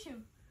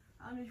exclusive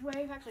on his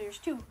wave. Actually, there's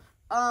two.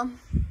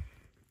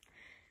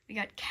 We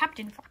got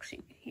Captain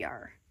Foxy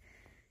here.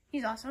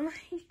 He's awesome.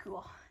 He's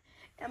cool.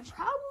 And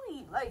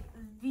probably like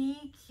the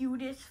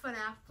cutest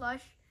FNAF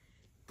plush,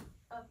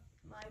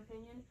 my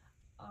opinion.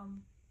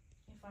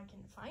 If I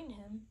can find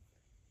him.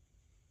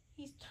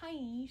 He's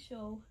tiny,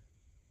 so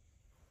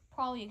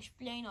probably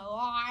explain a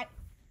lot.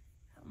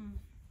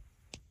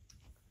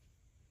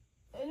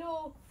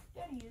 Hello,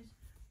 there he is.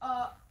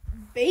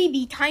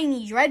 Baby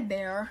Tiny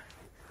Dreadbear.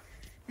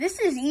 This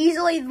is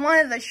easily one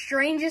of the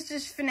strangest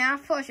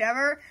FNAF plush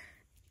ever.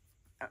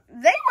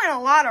 They went a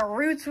lot of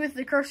routes with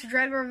the Curse of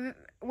Dreadbear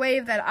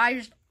wave that I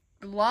just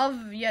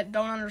love, yet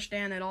don't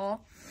understand at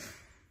all.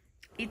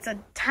 It's a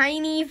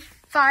tiny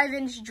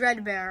 5-inch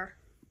Dreadbear.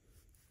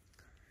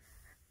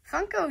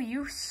 Funko,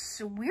 you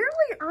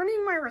weirdly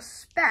earning my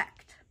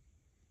respect.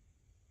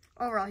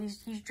 Overall,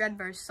 he's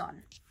Dreadbear's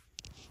son.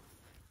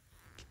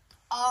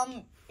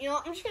 You know,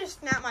 I'm just gonna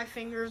snap my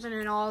fingers and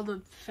then all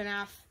the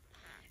FNAF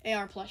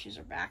AR plushes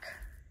are back.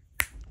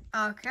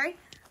 Okay,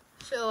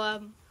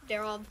 so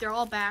they're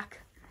all back.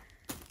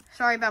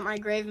 Sorry about my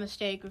grave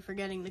mistake of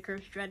forgetting the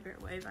Cursed Dreadbear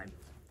wave.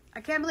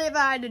 I can't believe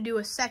I had to do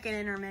a second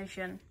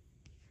intermission.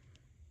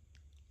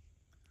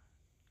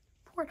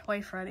 Poor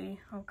Toy Freddy.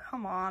 Oh,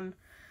 come on.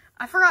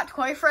 I forgot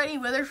Toy Freddy,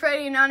 Wither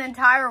Freddy, and an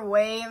entire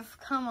wave.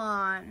 Come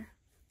on.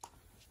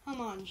 Come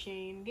on,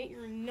 Shane. Get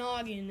your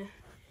noggin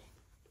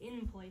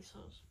in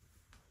places.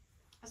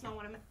 That's not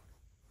what I meant.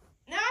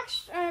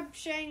 Next,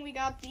 Shane, we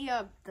got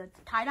the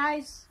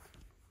tie-dyes.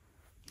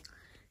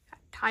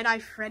 Tie-dye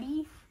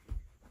Freddy.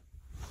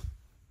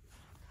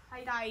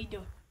 Tie-dyed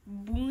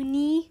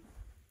Booney.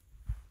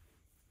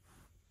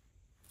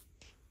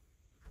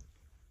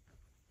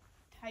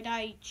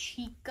 Tie-dye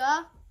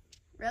Chica.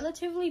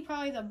 Relatively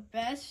probably the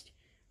best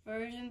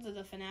versions of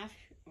the FNAF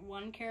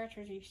 1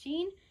 characters we've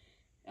seen.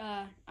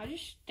 I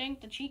just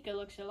think the Chica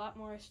looks a lot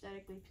more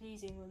aesthetically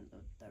pleasing than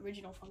the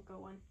original Funko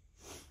one.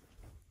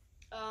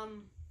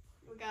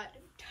 We got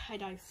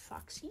Tie-Dye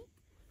Foxy.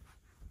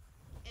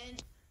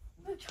 And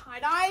the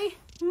Tie-Dye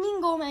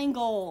Mingle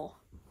Mangle.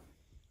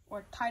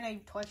 Or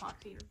Tie-Dye Toy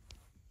Foxy, or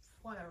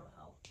whatever the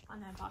hell.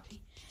 Unnamed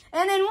Foxy.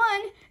 And then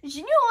one, it's a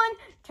new one.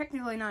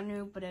 Technically not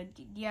new, but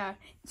yeah.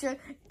 It's a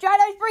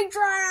Tie-Dye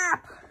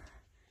Springtrap.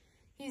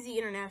 He's the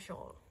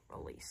international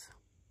release.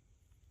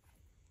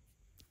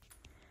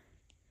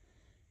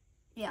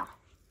 Yeah.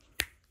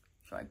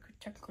 So I could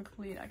technically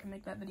complete. I can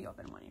make that video up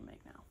in what you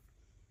make now.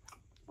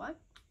 What?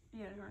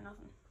 Yeah, or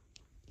nothing.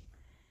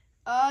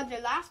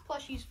 The last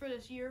plushies for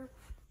this year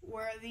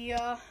were the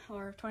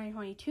or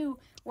 2022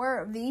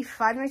 were the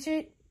Five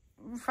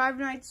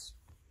Nights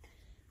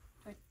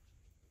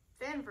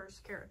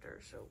Fanverse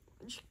characters. So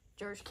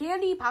there's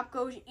Candy, Pop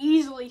Goes,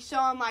 easily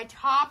some of my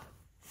top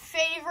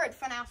favorite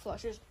FNAF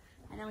plushes.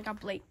 And then we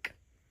got Blake.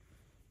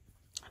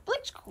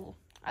 Blake's cool.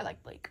 I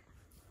like Blake.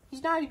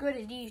 He's not as good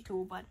as these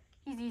two, but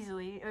he's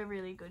easily a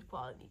really good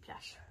quality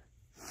plush.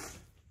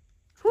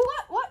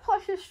 What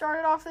plushes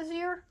started off this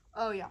year?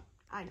 Oh, yeah.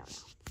 I know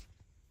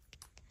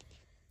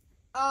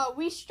now.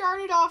 We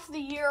started off the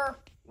year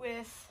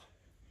with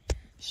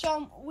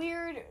some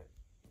weird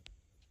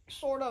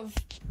sort of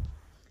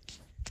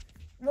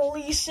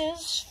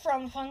releases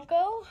from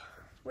Funko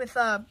with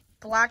a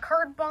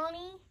Blackheart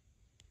Bonnie,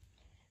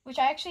 which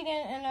I actually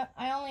didn't end up,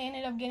 I only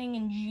ended up getting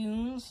in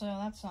June, so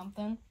that's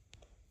something.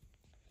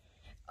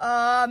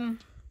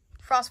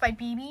 Frostbite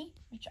BB,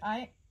 which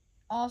I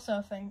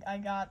also think I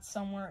got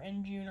somewhere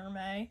in June or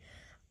May.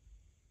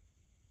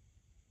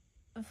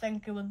 I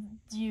think it was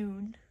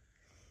June.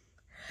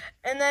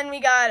 And then we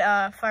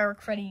got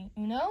Firework Freddy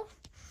Uno,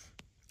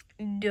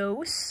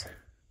 Dose.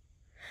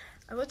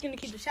 I was gonna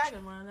keep the tag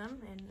on one of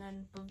them,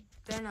 and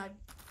then I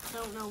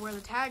don't know where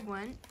the tag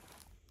went.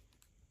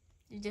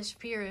 It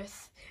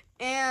disappeareth.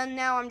 And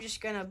now I'm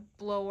just gonna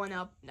blow one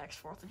up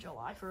next 4th of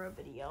July for a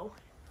video.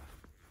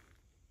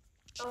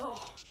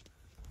 Oh,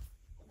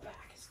 my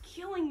back is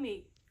killing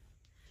me.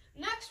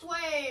 Next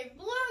wave,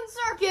 Balloon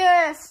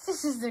Circus.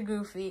 This is the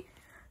Goofy.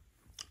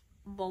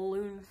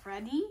 Balloon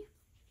Freddy,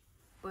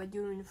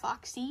 Balloon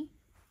Foxy,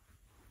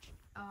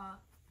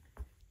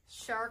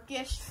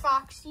 Circus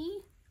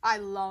Foxy. I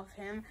love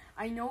him.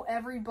 I know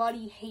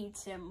everybody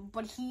hates him,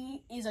 but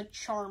he is a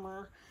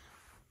charmer.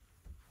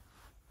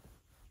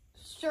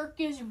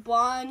 Circus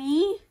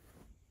Bonnie.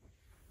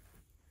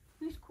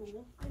 He's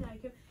cool. I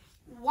like him.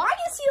 Why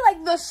is he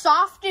like the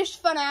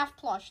softest FNAF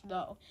plush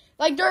though?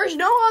 Like there's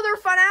no other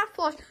FNAF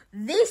plush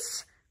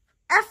this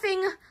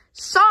effing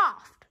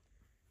soft.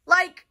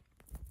 Like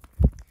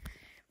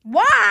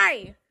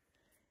why?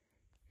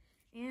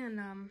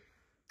 And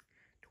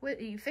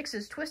he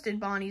fixes Twisted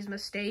Bonnie's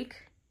mistake.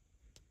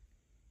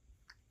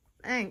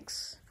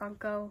 Thanks,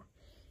 Funko.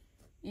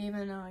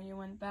 Even though you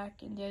went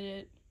back and did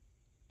it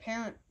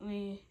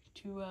apparently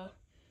to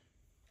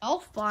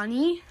Elf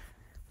Bonnie.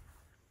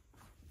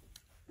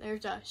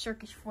 There's a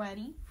Circus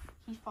Freddy.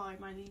 He's probably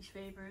my least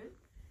favorite.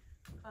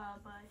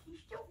 But he's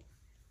still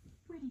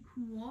pretty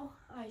cool.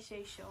 I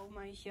say so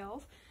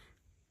myself.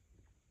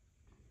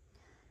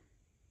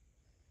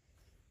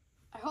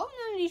 I hope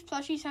none of these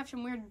plushies have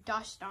some weird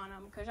dust on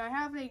them, because I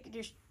have like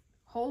just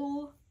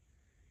whole,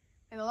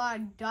 like a lot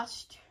of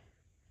dust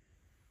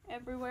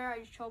everywhere. I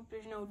just hope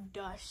there's no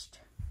dust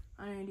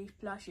on any of these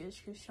plushes,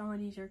 because some of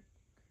these are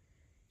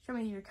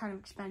kind of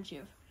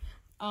expensive.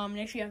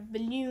 Next we have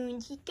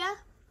Balloon Chica.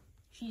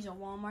 She's a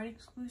Walmart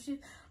exclusive.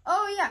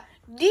 Oh yeah,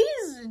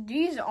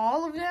 these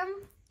all of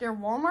them, they're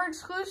Walmart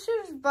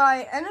exclusives, but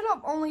I ended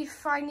up only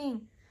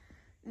finding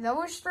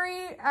those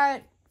 3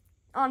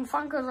 on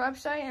Funko's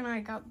website, and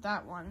I got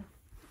that one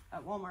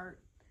at Walmart.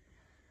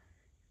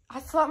 I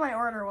thought my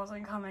order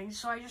wasn't coming,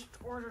 so I just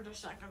ordered a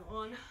second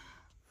one.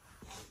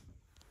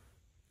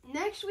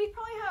 Next, we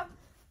probably have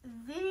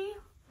the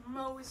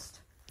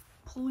most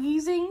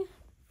pleasing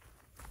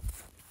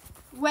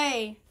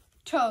way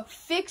to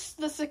fix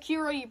the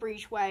security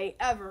breach way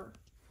ever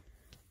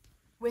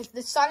with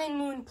the Sun and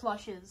Moon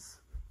plushes.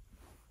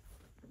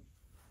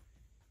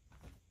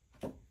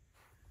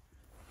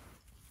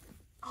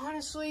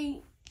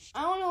 Honestly,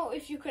 I don't know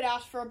if you could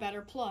ask for a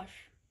better plush.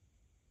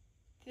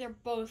 They're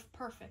both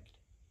perfect.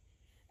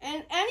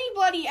 And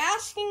anybody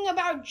asking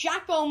about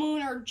Jacko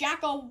Moon or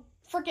Jacko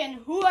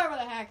frickin' whoever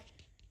the heck,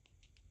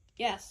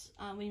 yes,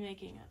 we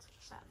making it,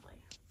 sadly.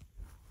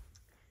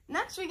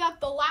 Next, we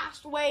got the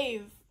last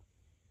wave.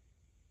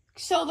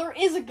 So there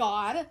is a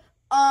god.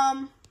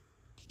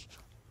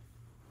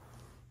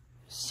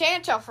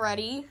 Santa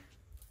Freddy.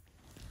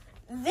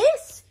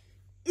 This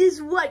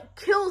is what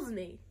kills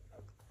me.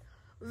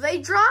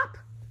 They drop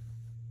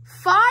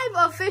 5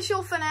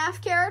 official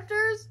FNAF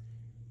characters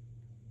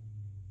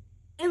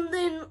and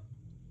then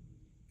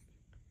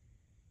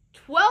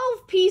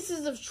 12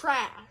 pieces of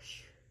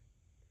trash.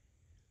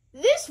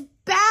 This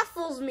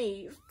baffles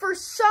me for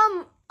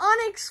some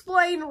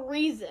unexplained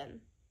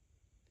reason.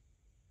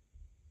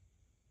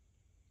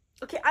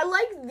 Okay, I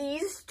like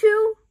these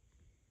 2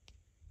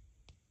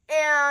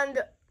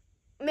 and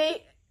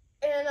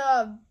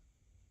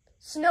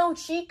Snow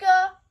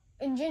Chica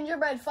and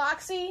Gingerbread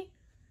Foxy.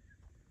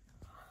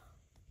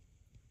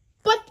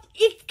 But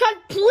it's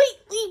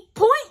completely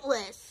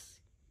pointless.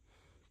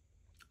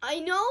 I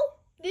know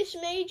this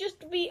may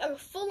just be a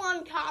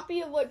full-on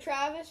copy of what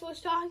Travis was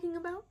talking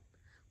about,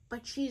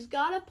 but she's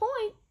got a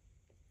point.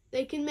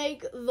 They can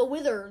make the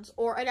Wizards,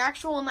 or an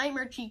actual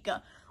Nightmare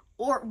Chica,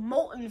 or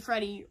Molten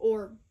Freddy,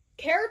 or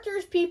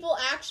characters people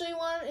actually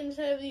want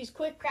instead of these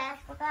quick crash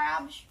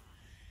grabs.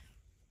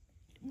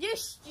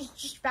 This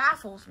just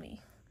baffles me.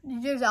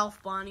 There's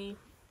Elf Bonnie.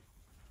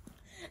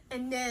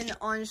 And then,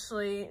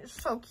 honestly, it's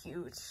so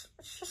cute. It's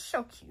just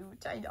so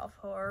cute. I love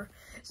her.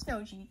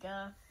 Snow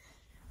Chica.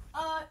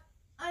 I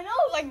know,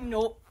 like,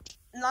 no,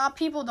 a lot of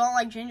people don't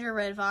like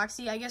Gingerbread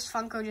Foxy. I guess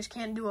Funko just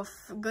can't do a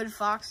good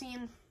Foxy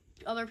in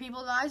other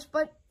people's eyes.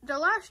 But the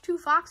last 2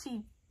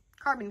 Foxy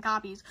carbon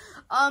copies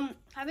have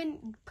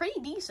been pretty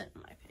decent,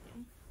 in my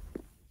opinion.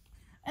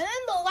 And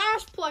then the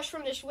last plush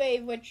from this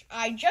wave, which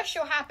I just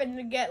so happened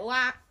to get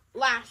last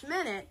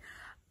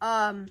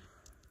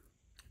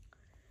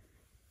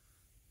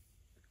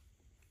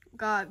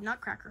got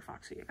Nutcracker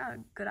Foxy. I got a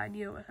good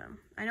idea with him.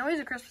 I know he's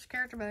a Christmas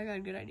character, but I got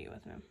a good idea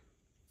with him.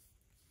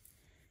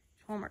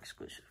 It's Hallmark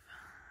exclusive.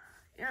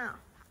 Yeah.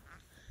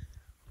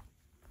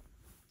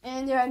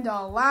 And then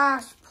the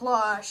last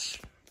plush.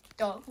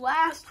 The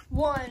last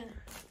one.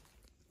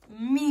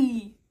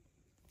 Me.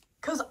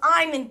 Because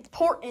I'm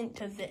important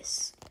to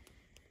this.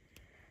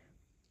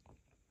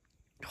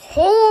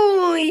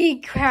 Holy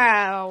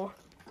cow.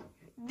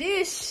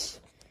 This.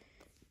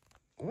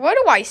 What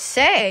do I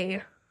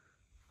say?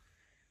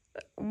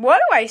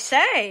 What do I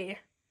say?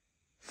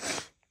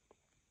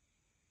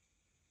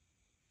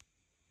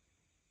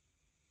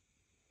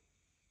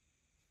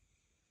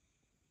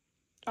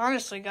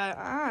 Honestly, guys,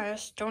 I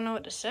just don't know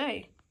what to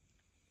say.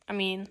 I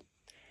mean,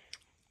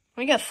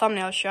 let me get a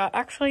thumbnail shot.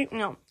 Actually,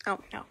 no. Let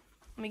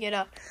me get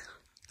a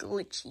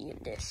glitchy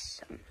in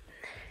this.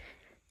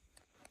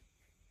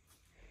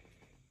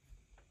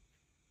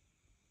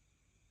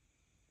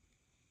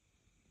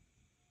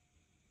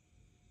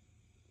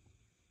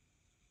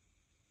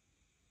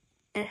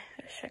 The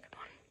second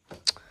one.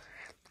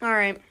 All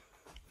right.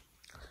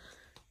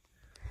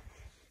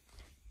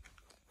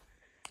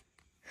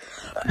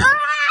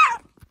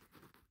 Ah!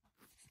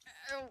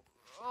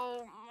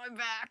 Oh, my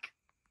back.